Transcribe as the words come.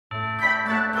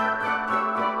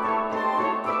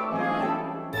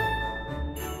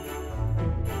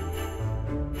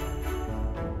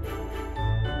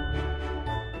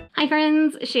Hi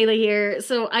friends, Shayla here.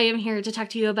 So I am here to talk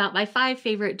to you about my 5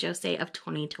 favorite Josei of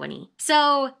 2020.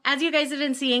 So as you guys have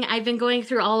been seeing, I've been going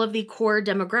through all of the core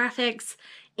demographics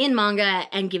in manga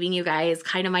and giving you guys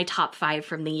kind of my top 5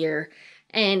 from the year.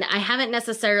 And I haven't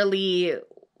necessarily,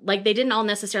 like they didn't all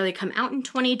necessarily come out in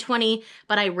 2020,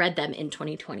 but I read them in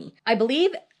 2020. I believe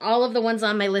all of the ones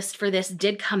on my list for this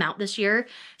did come out this year.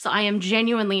 So I am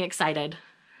genuinely excited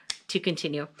to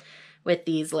continue with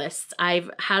these lists. I've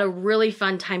had a really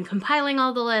fun time compiling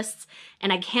all the lists,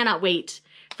 and I cannot wait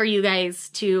for you guys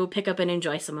to pick up and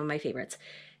enjoy some of my favorites.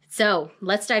 So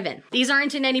let's dive in. These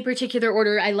aren't in any particular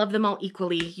order. I love them all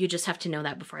equally. You just have to know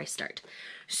that before I start.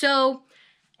 So,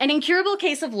 An Incurable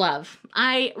Case of Love.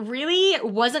 I really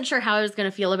wasn't sure how I was going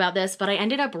to feel about this, but I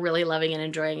ended up really loving and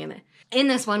enjoying it. In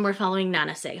this one, we're following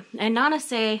Nanase. And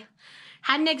Nanase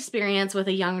had an experience with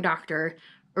a young doctor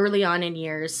early on in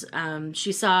years.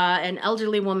 She saw an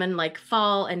elderly woman like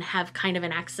fall and have kind of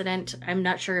an accident. I'm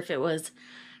not sure if it was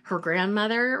her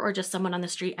grandmother or just someone on the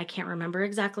street. I can't remember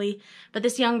exactly. But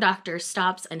this young doctor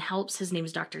stops and helps. His name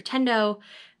is Dr. Tendo.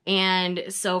 And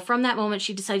so from that moment,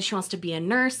 she decides she wants to be a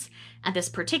nurse at this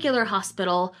particular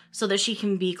hospital so that she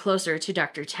can be closer to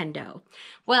Dr. Tendo.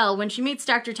 Well, when she meets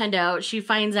Dr. Tendo, she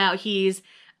finds out he's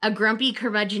a grumpy,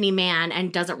 curmudgeon-y man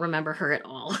and doesn't remember her at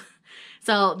all.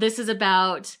 So this is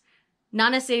about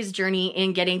Nanase's journey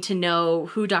in getting to know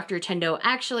who Dr. Tendo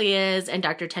actually is and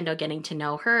Dr. Tendo getting to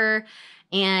know her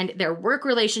and their work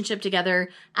relationship together,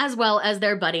 as well as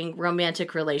their budding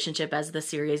romantic relationship as the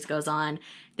series goes on.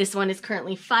 This one is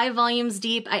currently 5 volumes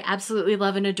deep. I absolutely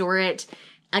love and adore it.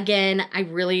 Again, I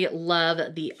really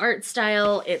love the art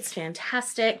style. It's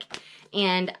fantastic.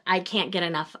 And I can't get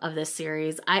enough of this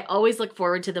series. I always look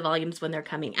forward to the volumes when they're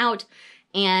coming out.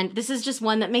 And this is just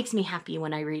one that makes me happy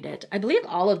when I read it. I believe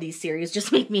all of these series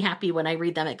just make me happy when I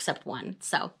read them except one.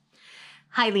 So,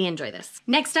 highly enjoy this.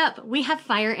 Next up, we have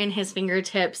Fire in His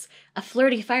Fingertips. A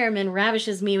flirty fireman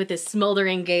ravishes me with his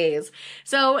smoldering gaze.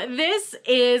 So this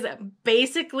is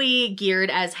basically geared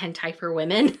as hentai for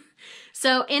women.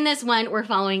 So in this one, we're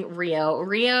following Rio.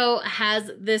 Rio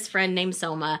has this friend named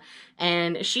Soma,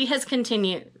 and she has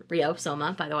continued, Rio,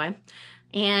 Soma, by the way,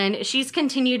 and she's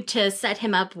continued to set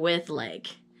him up with,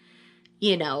 like,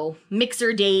 you know,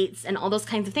 mixer dates and all those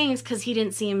kinds of things because he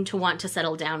didn't seem to want to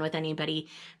settle down with anybody,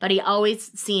 but he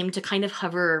always seemed to kind of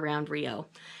hover around Rio.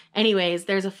 Anyways,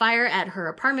 there's a fire at her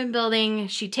apartment building.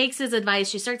 She takes his advice.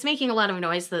 She starts making a lot of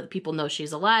noise so that people know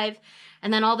she's alive.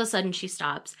 And then all of a sudden she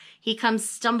stops. He comes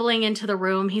stumbling into the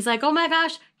room. He's like, oh my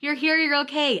gosh, you're here. You're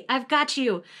okay. I've got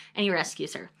you. And he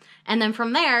rescues her. And then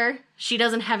from there, she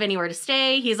doesn't have anywhere to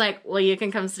stay. He's like, well, you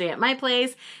can come stay at my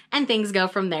place. And things go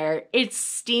from there. It's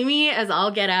steamy as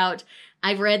all get out.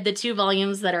 I've read the 2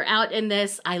 volumes that are out in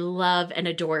this. I love and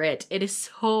adore it. It is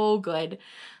so good.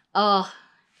 Oh,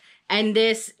 and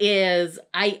this is,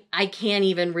 I can't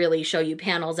even really show you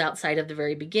panels outside of the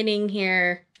very beginning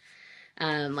here.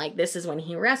 Like this is when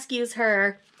he rescues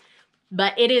her.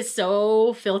 But it is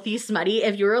so filthy smutty.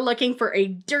 If you're looking for a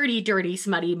dirty, dirty,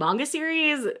 smutty manga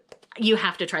series, you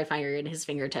have to try Fire in His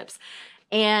Fingertips.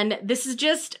 And this is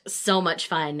just so much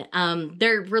fun.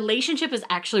 Their relationship is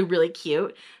actually really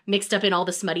cute, mixed up in all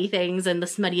the smutty things and the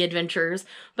smutty adventures.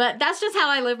 But that's just how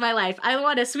I live my life. I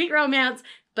want a sweet romance,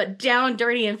 but down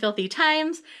dirty and filthy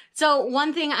times. So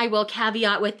one thing I will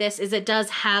caveat with this is it does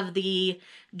have the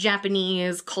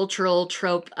Japanese cultural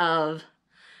trope of,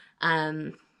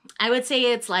 I would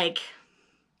say it's like,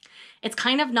 it's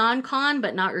kind of non-con,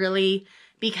 but not really,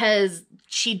 because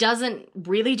she doesn't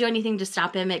really do anything to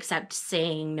stop him except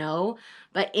saying no.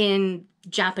 But in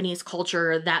Japanese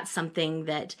culture, that's something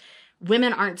that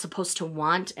women aren't supposed to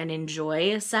want and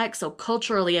enjoy sex. So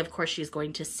culturally, of course, she's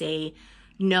going to say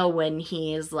no when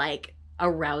he is like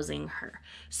arousing her.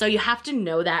 So you have to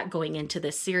know that going into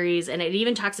this series. And it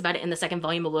even talks about it in the 2nd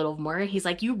volume a little more. He's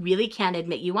like, you really can't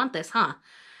admit you want this, huh?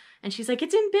 And she's like,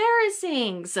 it's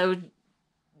embarrassing. So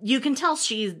you can tell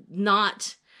she's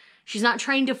not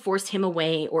trying to force him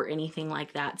away or anything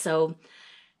like that. So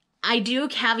I do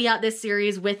caveat this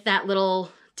series with that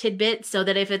little tidbit so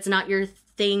that if it's not your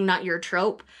thing, not your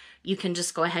trope, you can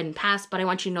just go ahead and pass. But I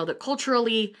want you to know that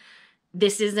culturally,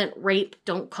 this isn't rape.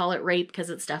 Don't call it rape because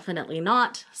it's definitely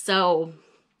not. So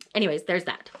anyways, there's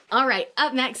that. All right,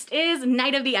 up next is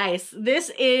Night of the Ice. This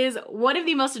is one of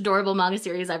the most adorable manga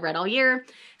series I've read all year.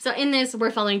 So in this,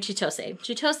 we're following Chitose.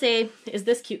 Chitose is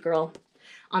this cute girl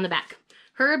on the back.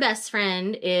 Her best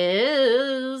friend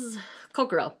is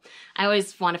Kokoro. I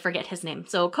always want to forget his name.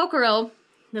 So Kokoro,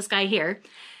 this guy here,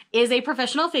 is a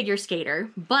professional figure skater,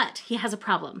 but he has a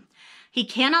problem. He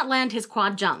cannot land his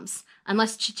quad jumps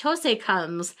unless Chitose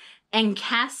comes and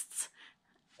casts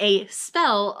a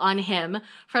spell on him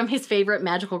from his favorite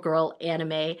magical girl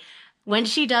anime. When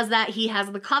she does that, he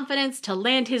has the confidence to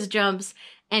land his jumps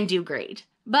and do great.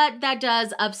 But that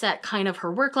does upset kind of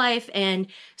her work life, and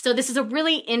so this is a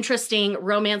really interesting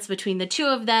romance between the two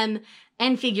of them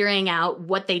and figuring out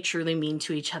what they truly mean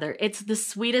to each other. It's the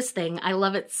sweetest thing. I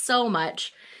love it so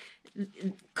much.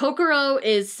 Kokoro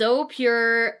is so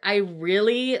pure. I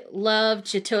really love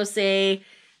Chitose.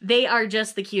 They are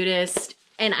just the cutest,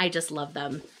 and I just love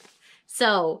them.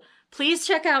 So please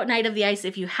check out Night of the Ice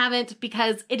if you haven't,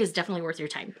 because it is definitely worth your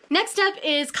time. Next up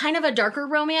is kind of a darker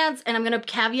romance, and I'm going to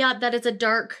caveat that it's a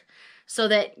dark so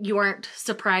that you aren't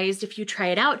surprised if you try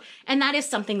it out, and that is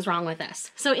Something's Wrong with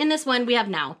Us. So in this one, we have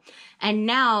Now. And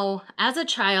Now, as a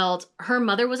child, her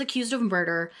mother was accused of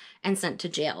murder and sent to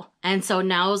jail. And so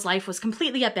Nao's life was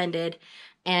completely upended,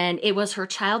 and it was her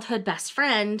childhood best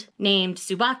friend named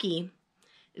Tsubaki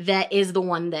that is the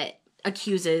one that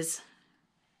accuses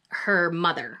her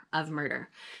mother of murder.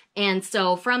 And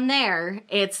so from there,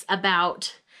 it's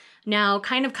about Now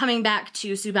kind of coming back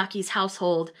to Tsubaki's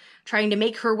household, trying to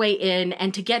make her way in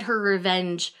and to get her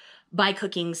revenge by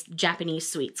cooking Japanese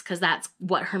sweets, because that's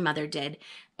what her mother did.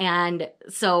 And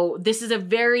so this is a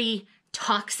very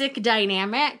toxic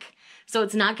dynamic, so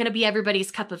it's not going to be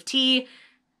everybody's cup of tea.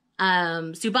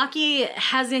 Tsubaki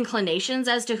has inclinations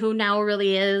as to who Now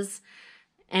really is,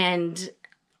 and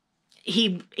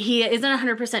he isn't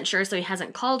 100% sure, so he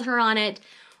hasn't called her on it,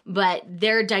 but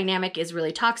their dynamic is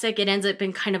really toxic. It ends up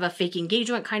being kind of a fake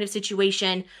engagement kind of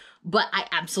situation, but I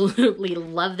absolutely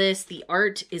love this. The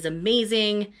art is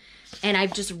amazing, and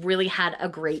I've just really had a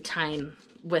great time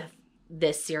with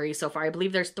this series so far. I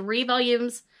believe there's 3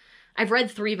 volumes. I've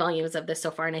read 3 volumes of this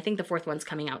so far, and I think the 4th one's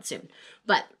coming out soon.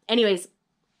 But anyways,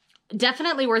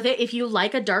 definitely worth it. If you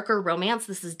like a darker romance,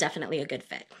 this is definitely a good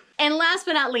fit. And last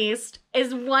but not least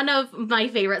is one of my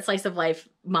favorite slice of life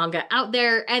manga out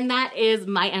there, and that is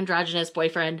My Androgynous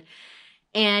Boyfriend.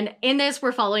 And in this,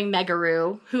 we're following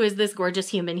Meguru, who is this gorgeous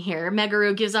human here.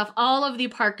 Meguru gives off all of the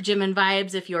Park Jimin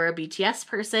vibes if you're a BTS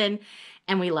person,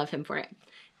 and we love him for it.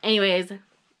 Anyways,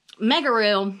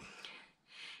 Meguru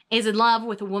is in love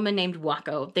with a woman named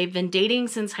Wako. They've been dating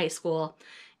since high school,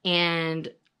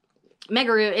 and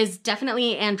Meguru is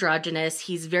definitely androgynous.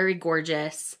 He's very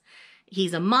gorgeous.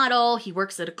 He's a model, he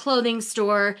works at a clothing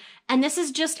store, and this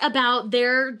is just about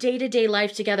their day-to-day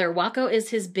life together. Wako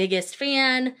is his biggest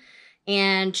fan,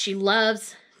 and she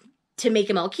loves to make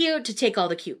him all cute, to take all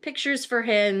the cute pictures for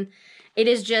him. It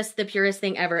is just the purest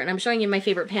thing ever, and I'm showing you my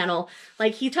favorite panel.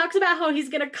 Like, he talks about how he's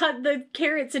gonna cut the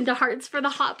carrots into hearts for the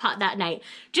hot pot that night,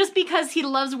 just because he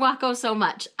loves Wako so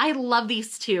much. I love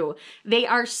these two. They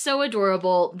are so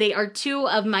adorable. They are 2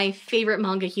 of my favorite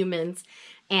manga humans,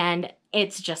 and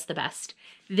it's just the best.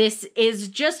 This is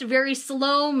just very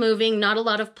slow moving, not a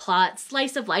lot of plot,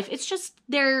 slice of life. It's just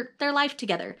their life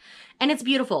together. And it's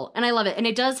beautiful, and I love it. And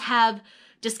it does have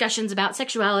discussions about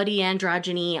sexuality,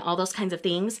 androgyny, all those kinds of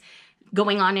things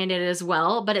going on in it as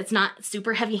well, but it's not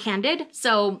super heavy-handed.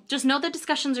 So just know the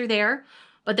discussions are there,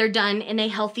 but they're done in a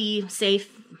healthy,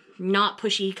 safe, not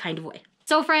pushy kind of way.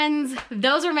 So friends,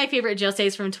 those are my favorite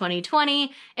Joseis from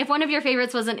 2020. If one of your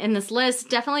favorites wasn't in this list,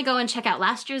 definitely go and check out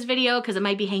last year's video because it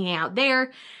might be hanging out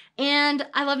there. And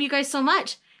I love you guys so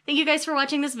much. Thank you guys for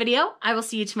watching this video. I will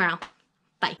see you tomorrow.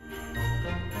 Bye.